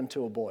brings them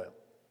to a boil.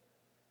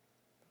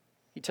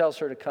 He tells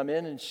her to come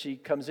in, and she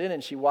comes in,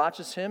 and she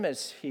watches him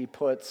as he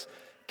puts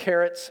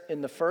carrots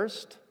in the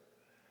first,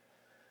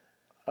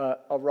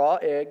 a raw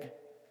egg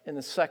in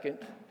the second,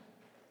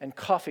 and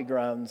coffee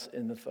grounds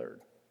in the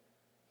third.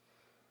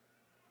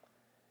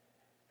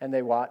 And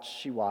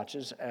she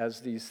watches as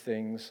these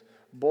things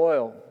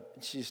boil.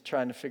 She's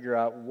trying to figure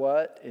out,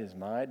 what is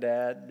my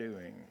dad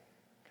doing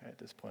at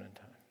this point in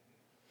time?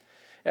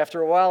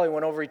 After a while, he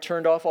went over, he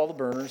turned off all the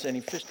burners, and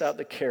he fished out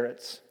the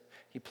carrots.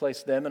 He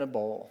placed them in a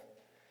bowl.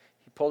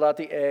 He pulled out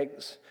the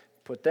eggs,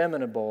 put them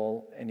in a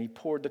bowl, and he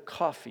poured the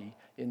coffee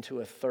into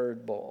a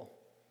third bowl.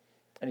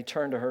 And he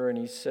turned to her and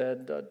he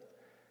said,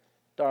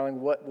 darling,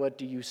 what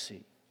do you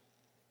see?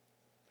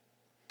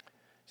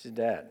 She said,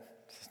 Dad,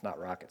 this is not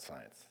rocket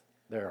science.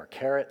 There are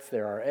carrots,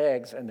 there are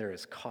eggs, and there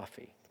is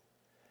coffee.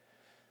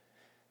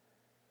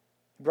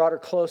 He brought her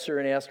closer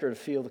and asked her to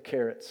feel the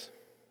carrots.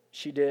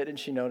 She did, and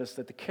she noticed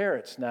that the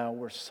carrots now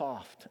were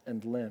soft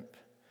and limp.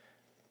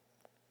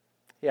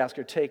 He asked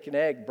her, take an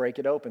egg, break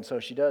it open. So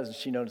she does, and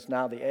she noticed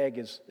now the egg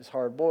is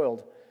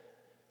hard-boiled.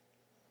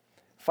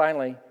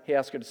 Finally, he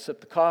asked her to sip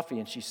the coffee,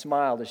 and she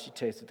smiled as she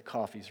tasted the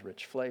coffee's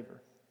rich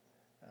flavor.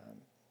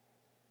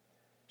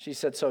 She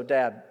said, so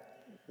Dad,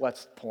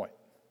 what's the point?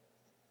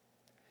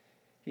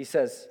 He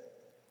says,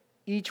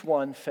 each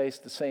one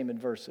faced the same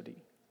adversity.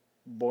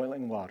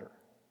 boiling water.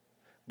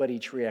 But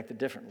each reacted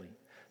differently.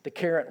 The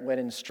carrot went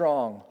in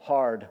strong,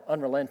 hard,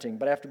 unrelenting,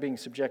 but after being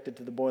subjected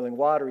to the boiling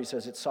water, he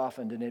says it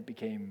softened and it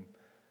became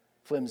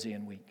flimsy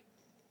and weak.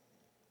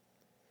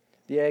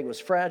 The egg was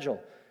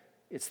fragile.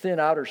 Its thin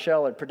outer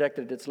shell had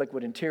protected its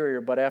liquid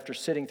interior, but after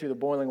sitting through the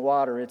boiling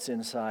water, its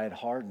inside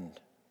hardened.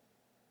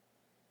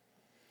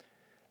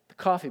 The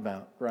coffee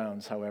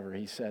grounds, however,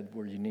 he said,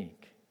 were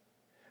unique.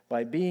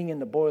 By being in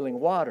the boiling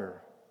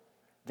water,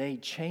 they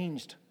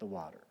changed the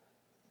water.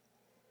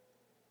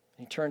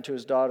 He turned to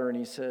his daughter and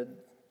he said,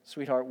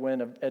 "Sweetheart,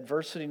 when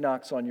adversity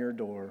knocks on your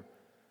door,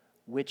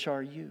 which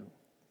are you?"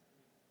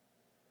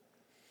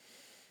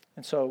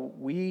 And so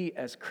we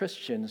as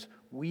Christians,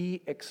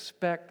 we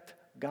expect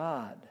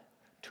God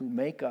to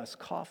make us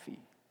coffee.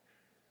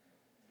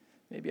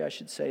 Maybe I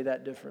should say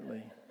that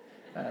differently.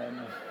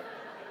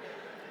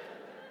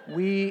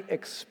 We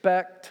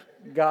expect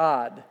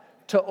God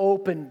to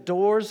open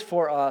doors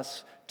for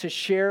us to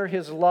share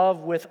His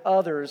love with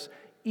others,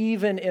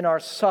 even in our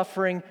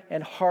suffering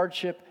and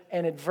hardship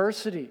and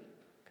adversity.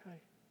 Okay?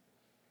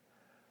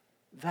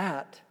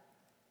 That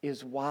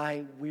is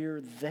why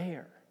we're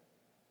there.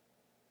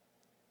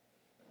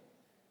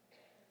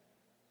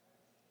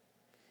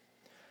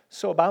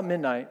 So about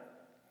midnight,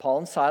 Paul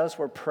and Silas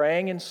were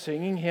praying and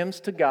singing hymns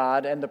to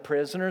God, and the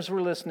prisoners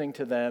were listening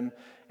to them,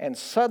 and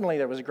suddenly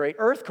there was a great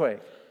earthquake,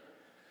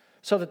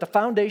 so that the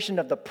foundation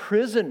of the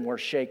prison were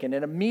shaken,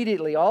 and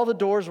immediately all the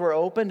doors were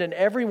opened and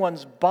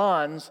everyone's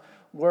bonds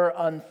were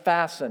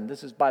unfastened.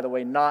 This is, by the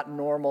way, not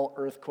normal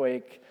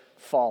earthquake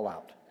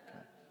fallout.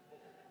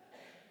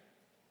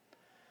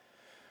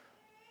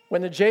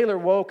 When the jailer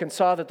woke and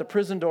saw that the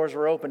prison doors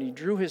were open, he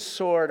drew his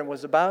sword and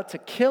was about to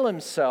kill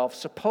himself,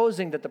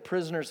 supposing that the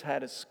prisoners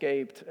had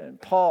escaped.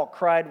 And Paul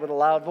cried with a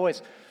loud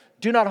voice,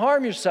 "Do not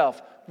harm yourself.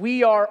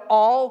 We are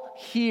all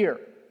here."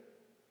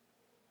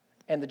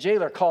 And the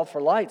jailer called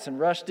for lights and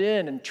rushed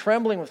in, and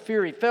trembling with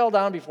fear, he fell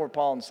down before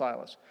Paul and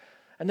Silas.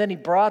 And then he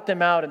brought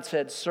them out and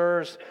said,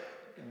 "Sirs,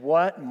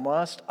 what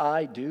must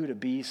I do to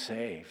be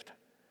saved?"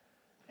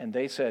 And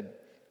they said,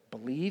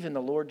 "Believe in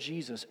the Lord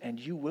Jesus, and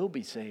you will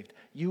be saved,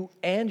 you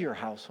and your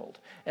household."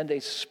 And they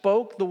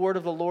spoke the word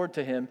of the Lord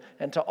to him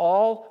and to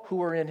all who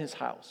were in his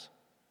house.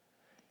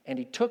 And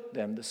he took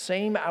them the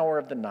same hour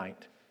of the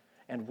night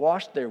and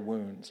washed their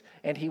wounds.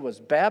 And he was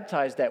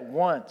baptized at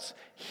once,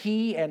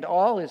 he and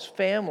all his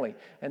family.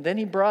 And then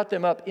he brought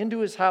them up into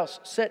his house,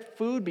 set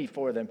food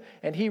before them,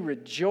 and he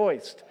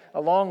rejoiced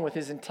along with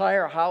his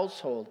entire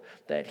household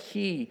that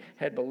he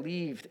had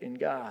believed in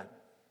God.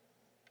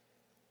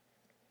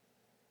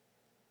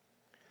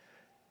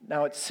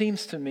 Now it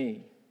seems to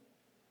me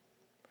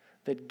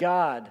that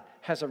God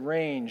has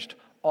arranged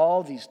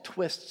all these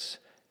twists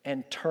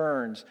and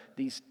turns,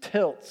 these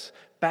tilts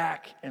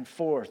back and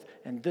forth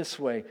and this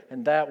way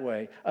and that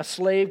way. A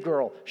slave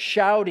girl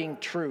shouting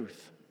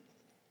truth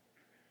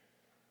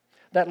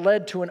that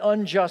led to an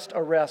unjust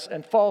arrest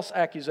and false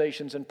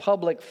accusations and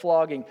public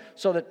flogging,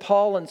 so that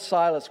Paul and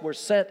Silas were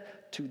sent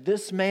to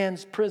this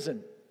man's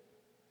prison.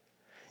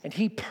 And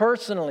he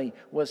personally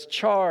was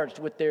charged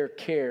with their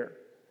care.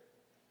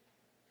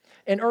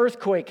 An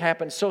earthquake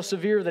happened so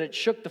severe that it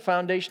shook the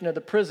foundation of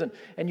the prison.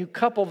 And you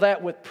couple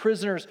that with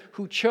prisoners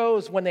who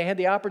chose, when they had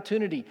the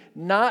opportunity,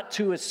 not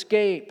to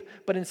escape,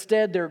 but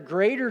instead their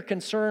greater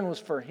concern was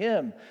for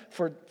him,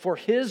 for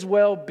his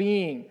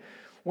well-being.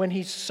 When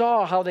he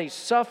saw how they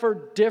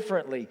suffered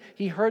differently,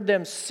 he heard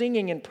them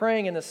singing and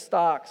praying in the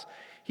stocks.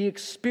 He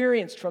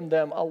experienced from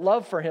them a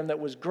love for him that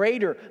was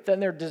greater than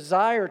their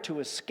desire to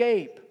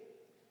escape.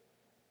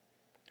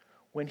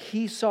 When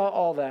he saw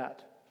all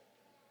that,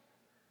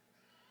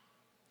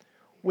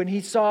 when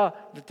he saw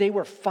that they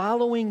were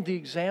following the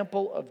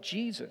example of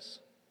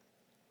Jesus,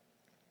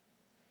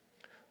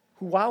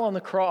 who while on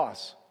the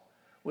cross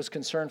was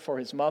concerned for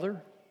his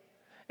mother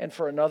and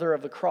for another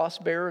of the cross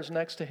bearers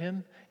next to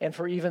him, and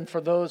even for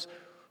those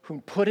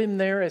who put him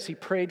there as he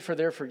prayed for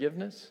their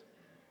forgiveness,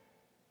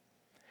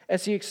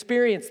 as he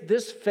experienced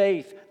this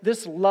faith,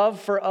 this love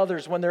for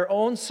others when their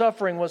own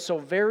suffering was so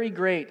very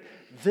great,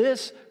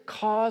 this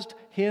caused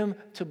him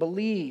to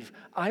believe.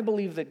 I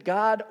believe that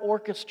God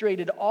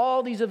orchestrated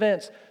all these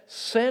events,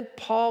 sent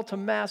Paul to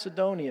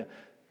Macedonia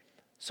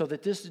so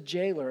that this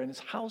jailer and his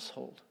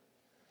household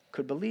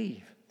could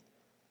believe.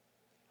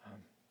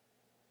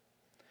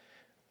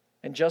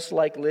 And just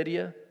like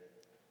Lydia,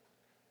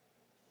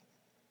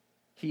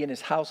 he and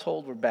his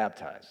household were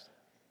baptized.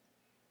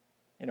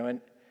 And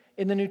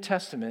in the New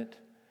Testament,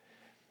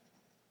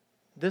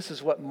 this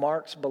is what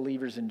marks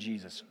believers in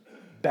Jesus: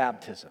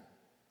 baptism.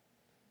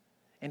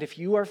 And if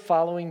you are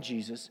following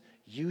Jesus,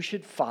 you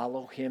should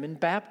follow him in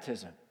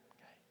baptism.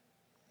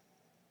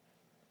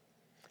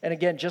 And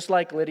again, just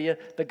like Lydia,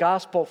 the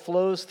gospel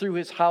flows through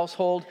his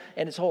household,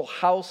 and his whole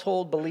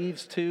household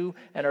believes too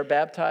and are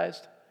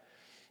baptized.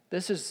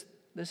 This is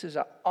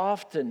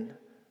often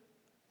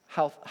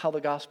how the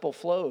gospel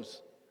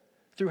flows,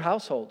 through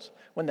households.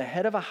 When the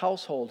head of a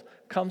household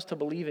comes to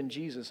believe in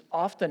Jesus,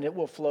 often it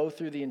will flow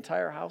through the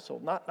entire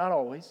household. Not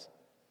always,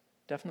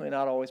 definitely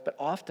not always, but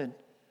often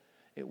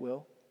it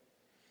will.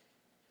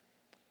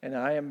 And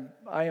I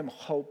am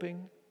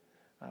hoping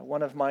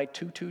one of my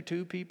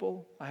 222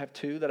 people, I have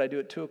two that I do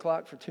at 2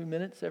 o'clock for 2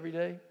 minutes every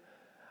day.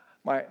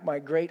 My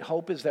great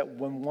hope is that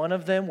when one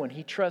of them, when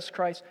he trusts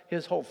Christ,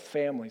 his whole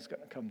family's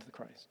going to come to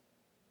Christ.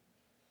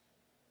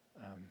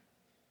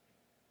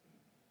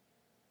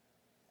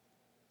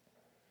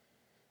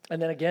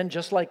 And then again,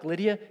 just like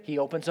Lydia, he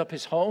opens up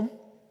his home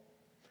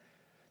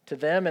to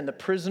them, and the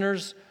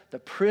prisoners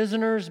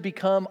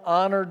become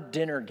honored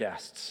dinner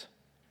guests.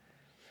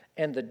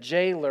 And the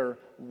jailer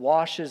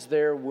washes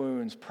their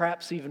wounds,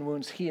 perhaps even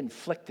wounds he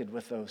inflicted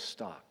with those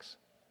stocks.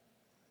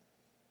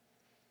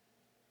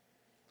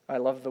 I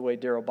love the way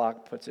Darrell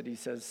Bock puts it. He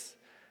says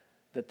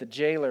that the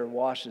jailer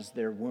washes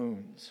their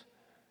wounds,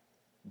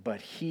 but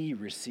he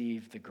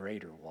received the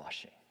greater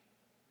washing.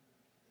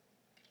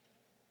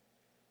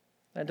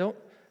 Now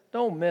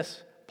don't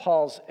miss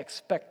Paul's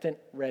expectant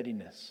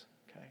readiness.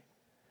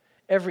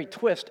 Every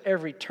twist,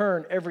 every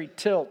turn, every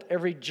tilt,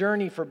 every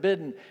journey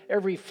forbidden,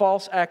 every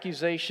false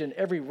accusation,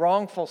 every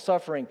wrongful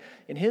suffering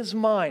in his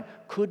mind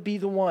could be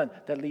the one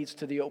that leads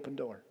to the open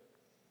door.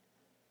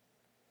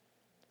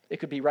 It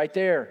could be right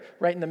there,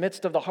 right in the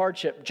midst of the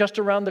hardship, just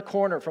around the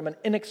corner from an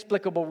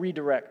inexplicable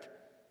redirect.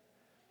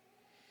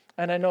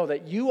 And I know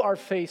that you are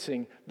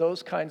facing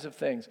those kinds of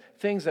things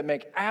that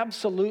make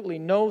absolutely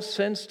no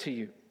sense to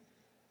you.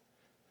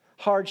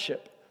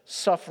 Hardship,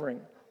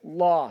 suffering,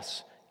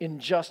 loss,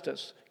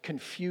 injustice,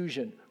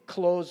 confusion,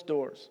 closed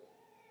doors.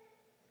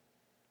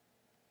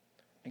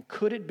 And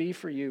could it be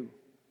for you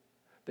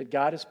that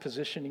God is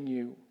positioning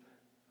you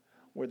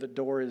where the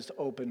door is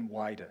open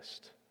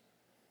widest?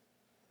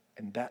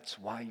 And that's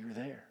why you're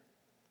there.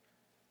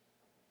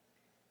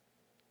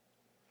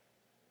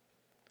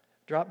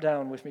 Drop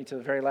down with me to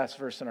the very last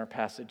verse in our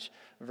passage,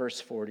 verse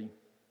 40.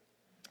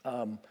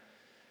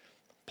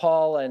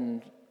 Paul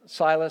and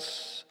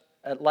Silas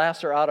at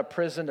last are out of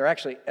prison. They're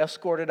actually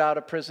escorted out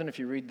of prison. If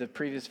you read the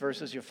previous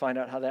verses, you'll find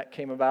out how that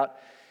came about.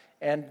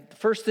 And the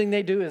first thing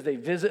they do is they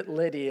visit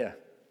Lydia.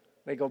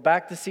 They go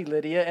back to see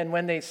Lydia, and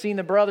when they've seen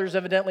the brothers,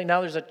 evidently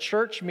now there's a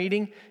church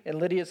meeting in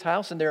Lydia's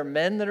house, and there are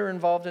men that are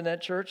involved in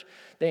that church.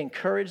 They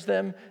encourage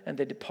them, and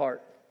they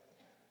depart.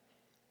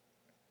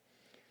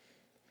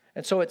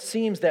 And so it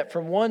seems that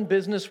from one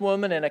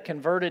businesswoman and a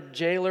converted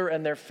jailer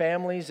and their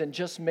families, and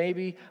just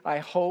maybe, I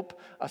hope,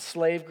 a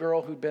slave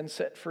girl who'd been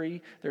set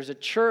free, there's a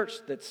church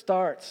that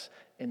starts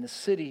in the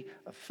city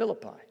of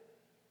Philippi.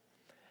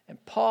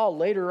 And Paul,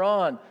 later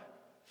on,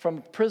 from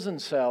a prison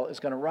cell, is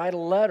going to write a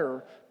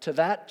letter to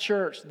that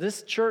church,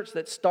 this church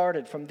that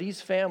started from these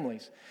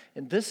families.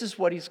 And this is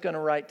what he's going to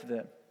write to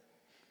them.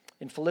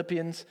 In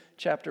Philippians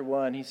chapter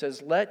 1, he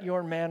says, "Let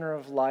your manner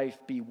of life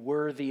be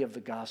worthy of the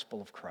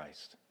gospel of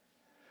Christ,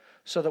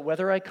 so that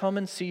whether I come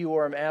and see you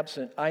or am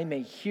absent, I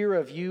may hear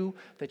of you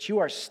that you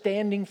are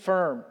standing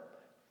firm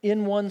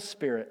in one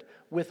spirit,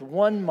 with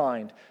one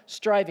mind,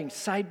 striving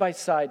side by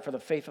side for the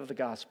faith of the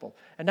gospel,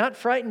 and not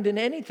frightened in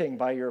anything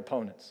by your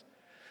opponents.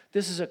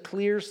 This is a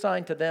clear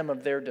sign to them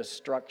of their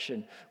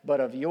destruction,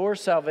 but of your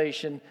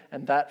salvation,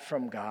 and that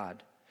from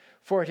God.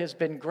 For it has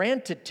been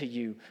granted to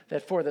you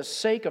that for the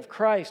sake of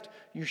Christ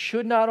you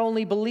should not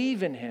only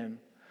believe in him,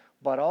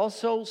 but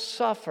also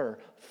suffer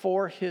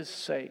for his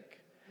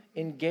sake,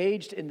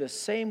 engaged in the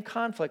same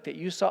conflict that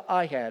you saw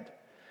I had,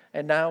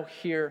 and now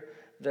hear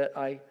that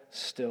I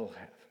still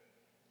have."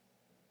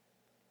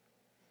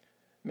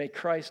 May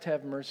Christ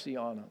have mercy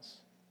on us,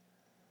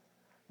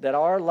 that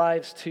our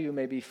lives too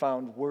may be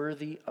found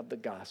worthy of the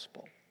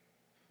gospel,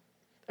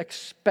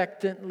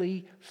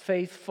 expectantly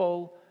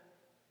faithful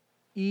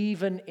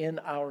even in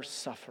our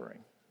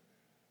suffering.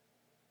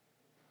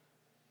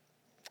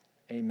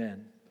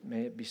 Amen.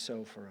 May it be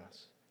so for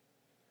us.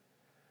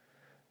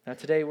 Now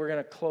today we're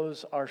going to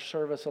close our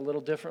service a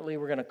little differently.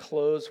 We're going to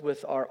close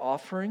with our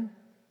offering.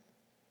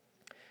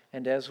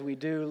 And as we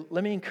do,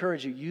 let me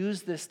encourage you,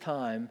 use this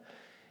time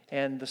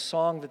and the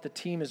song that the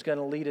team is going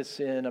to lead us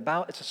in,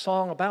 it's a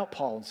song about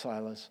Paul and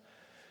Silas,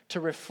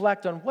 to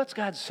reflect on what's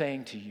God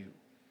saying to you.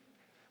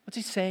 What's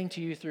he saying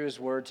to you through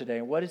his word today?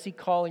 And what is he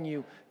calling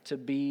you to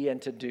be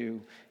and to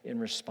do in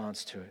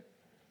response to it?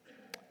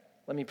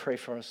 Let me pray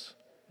for us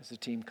as the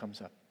team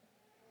comes up.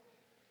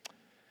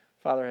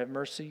 Father, have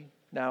mercy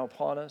now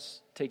upon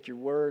us. Take your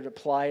word,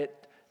 apply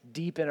it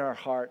deep in our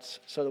hearts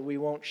so that we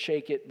won't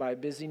shake it by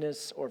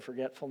busyness or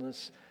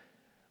forgetfulness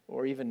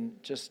or even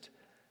just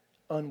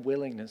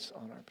unwillingness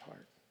on our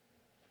part.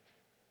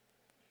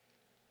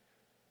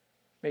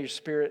 May your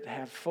Spirit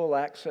have full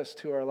access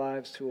to our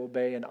lives to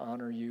obey and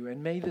honor you.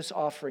 And may this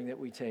offering that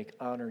we take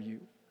honor you.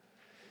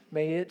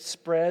 May it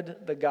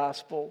spread the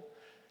gospel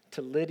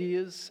to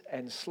Lydias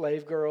and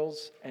slave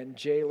girls and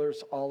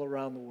jailers all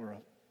around the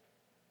world.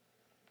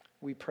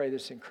 We pray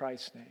this in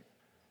Christ's name.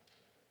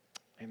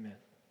 Amen.